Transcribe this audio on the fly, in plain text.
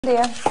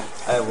Yeah.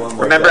 I have one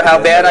more. Remember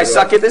how bad I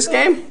suck at this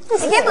game? I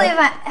can't believe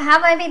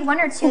have I made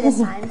 1 or 2 this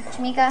time,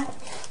 Jamika?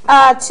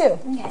 2.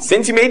 Okay.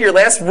 Since you made your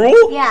last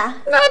rule? Yeah.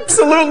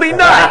 Absolutely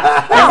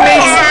not.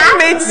 You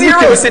made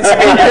 0 since you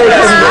made your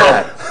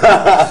last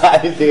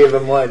I gave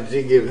him one.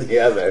 She gave him the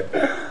other.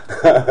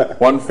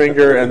 One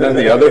finger and then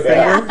the other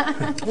finger?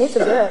 Yeah. These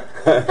are good.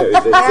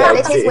 Yeah,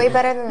 it tastes way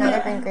better than the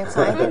other green grapes.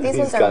 I think these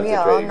ones are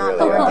real, not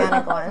the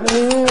organic ones.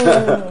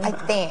 I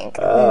think.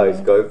 Oh, he's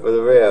going for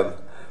the rim.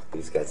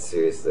 He's got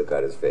serious look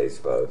on his face,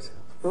 folks.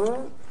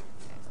 I'm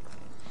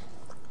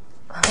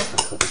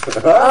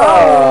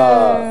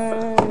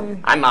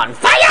on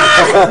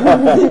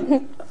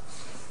fire!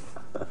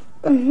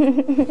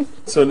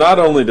 So not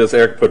only does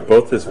Eric put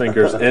both his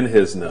fingers in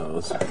his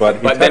nose,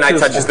 but then I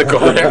touches the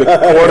corner. the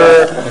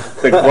quarter,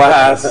 the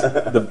glass,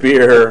 the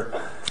beer.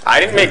 I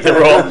didn't make the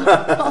rule.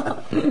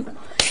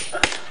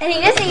 And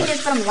he doesn't even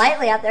just put them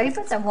lightly out there. He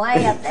puts them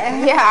way up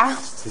there. Yeah.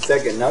 It's his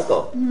second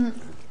knuckle.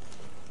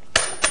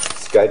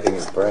 Scratching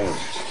his brain.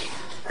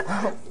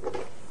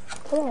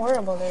 Feeling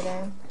horrible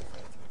today.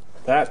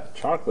 That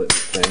chocolate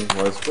thing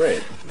was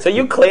great. So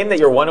you claim that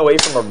you're 1 away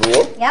from a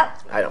rule?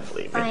 Yep. I don't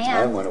believe I it.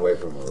 I am. went away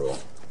from a rule.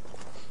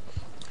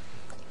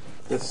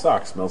 This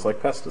sock smells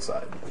like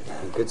pesticide.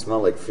 It could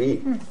smell like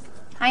feet.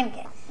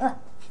 Heineken. Ugh.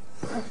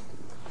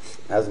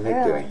 How's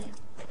Mick doing?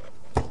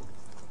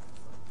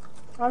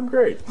 I'm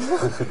great.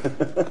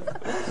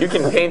 You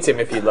can paint him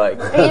if you'd like.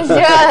 You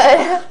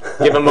should.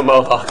 Give him a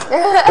mohawk.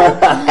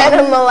 And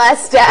a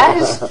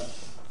mustache.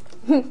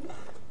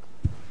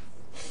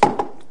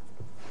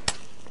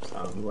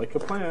 Sounds like a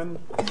plan.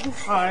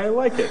 I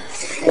like it.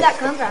 Where'd that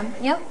come from?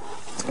 Yep.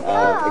 It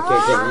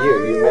came from you.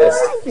 You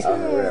missed on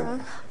the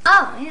rim.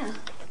 Oh, yeah.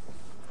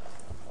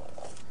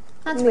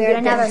 That's weird. I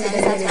never noticed.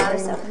 That's why I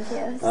was so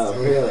confused. Oh,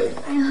 really?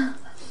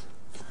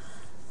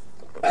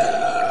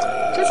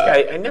 Jessica,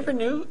 I never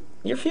knew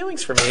your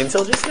feelings for me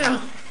until just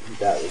now.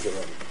 That was a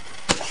rim.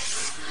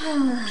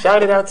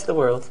 Shout it out to the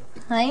world.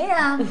 I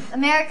am.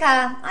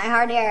 America, I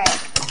heart Eric.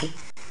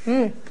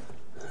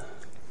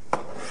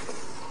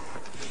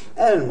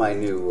 And my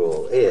new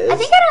rule is... I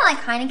think I don't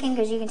like Heineken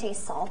because you can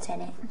taste salt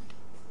in it.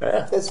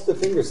 Yeah. That's the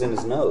fingers in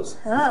his nose.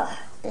 Ugh.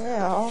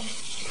 Ew.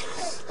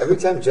 Every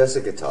time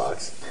Jessica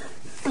talks,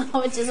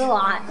 Which is a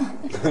lot.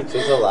 which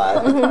is a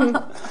lot,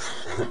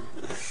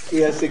 he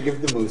has to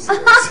give the moose ears.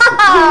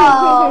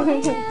 Oh,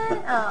 man.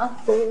 Oh.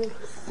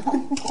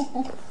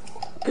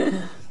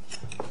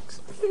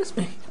 Excuse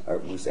me. Or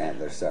moose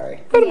antler,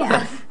 sorry.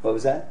 Yeah. What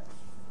was that?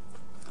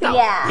 No.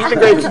 Yeah. Eat the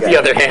grapes with the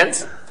other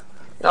hand.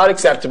 Not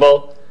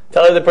acceptable.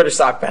 Tell her to put her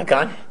sock back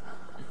on.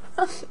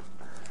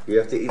 You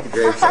have to eat the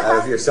grapes out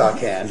of your sock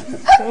hand.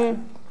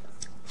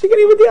 She can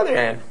eat with the other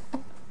hand.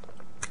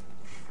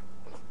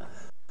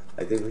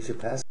 I think we should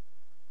pass.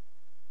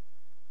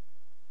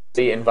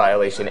 Be in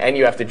violation, and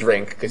you have to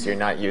drink because you're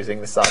not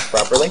using the sock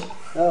properly.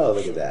 Oh,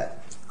 look at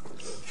that.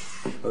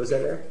 What was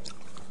that, Eric?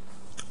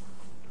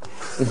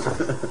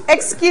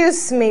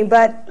 Excuse me,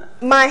 but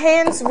my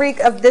hands reek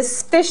of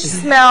this fish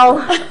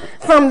smell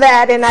from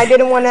that, and I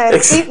didn't want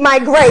to eat my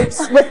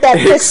grapes with that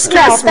fish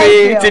smell. Excuse me,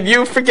 Thank you. did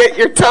you forget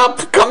your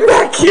top? Come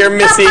back here,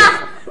 Missy.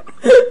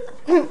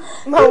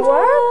 My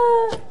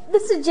what?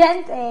 That's the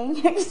Jen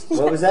thing.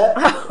 What was that?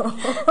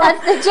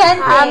 That's the Jen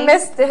thing. I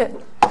missed it.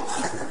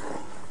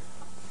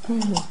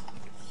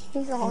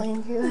 He's all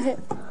into it.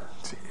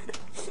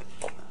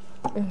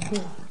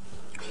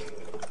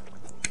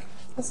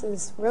 This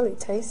is really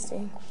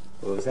tasty.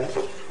 What was that?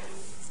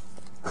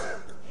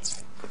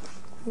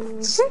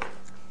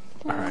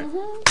 All right.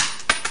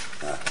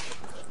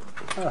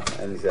 Oh,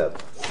 and he's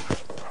up.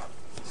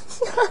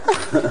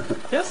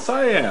 Yes,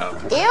 I am.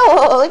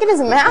 Ew, look at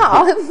his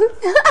mouth. Ew.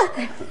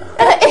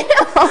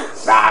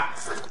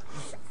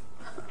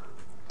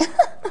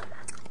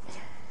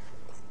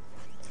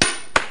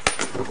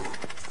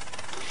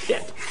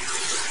 Shit.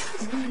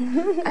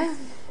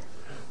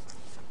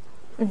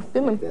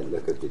 That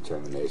look of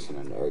determination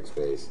on Eric's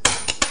face.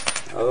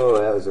 Oh,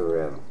 that was a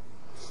rim.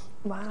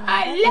 Wow.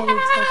 I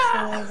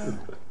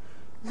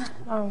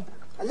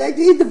like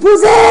to eat the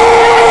pussy!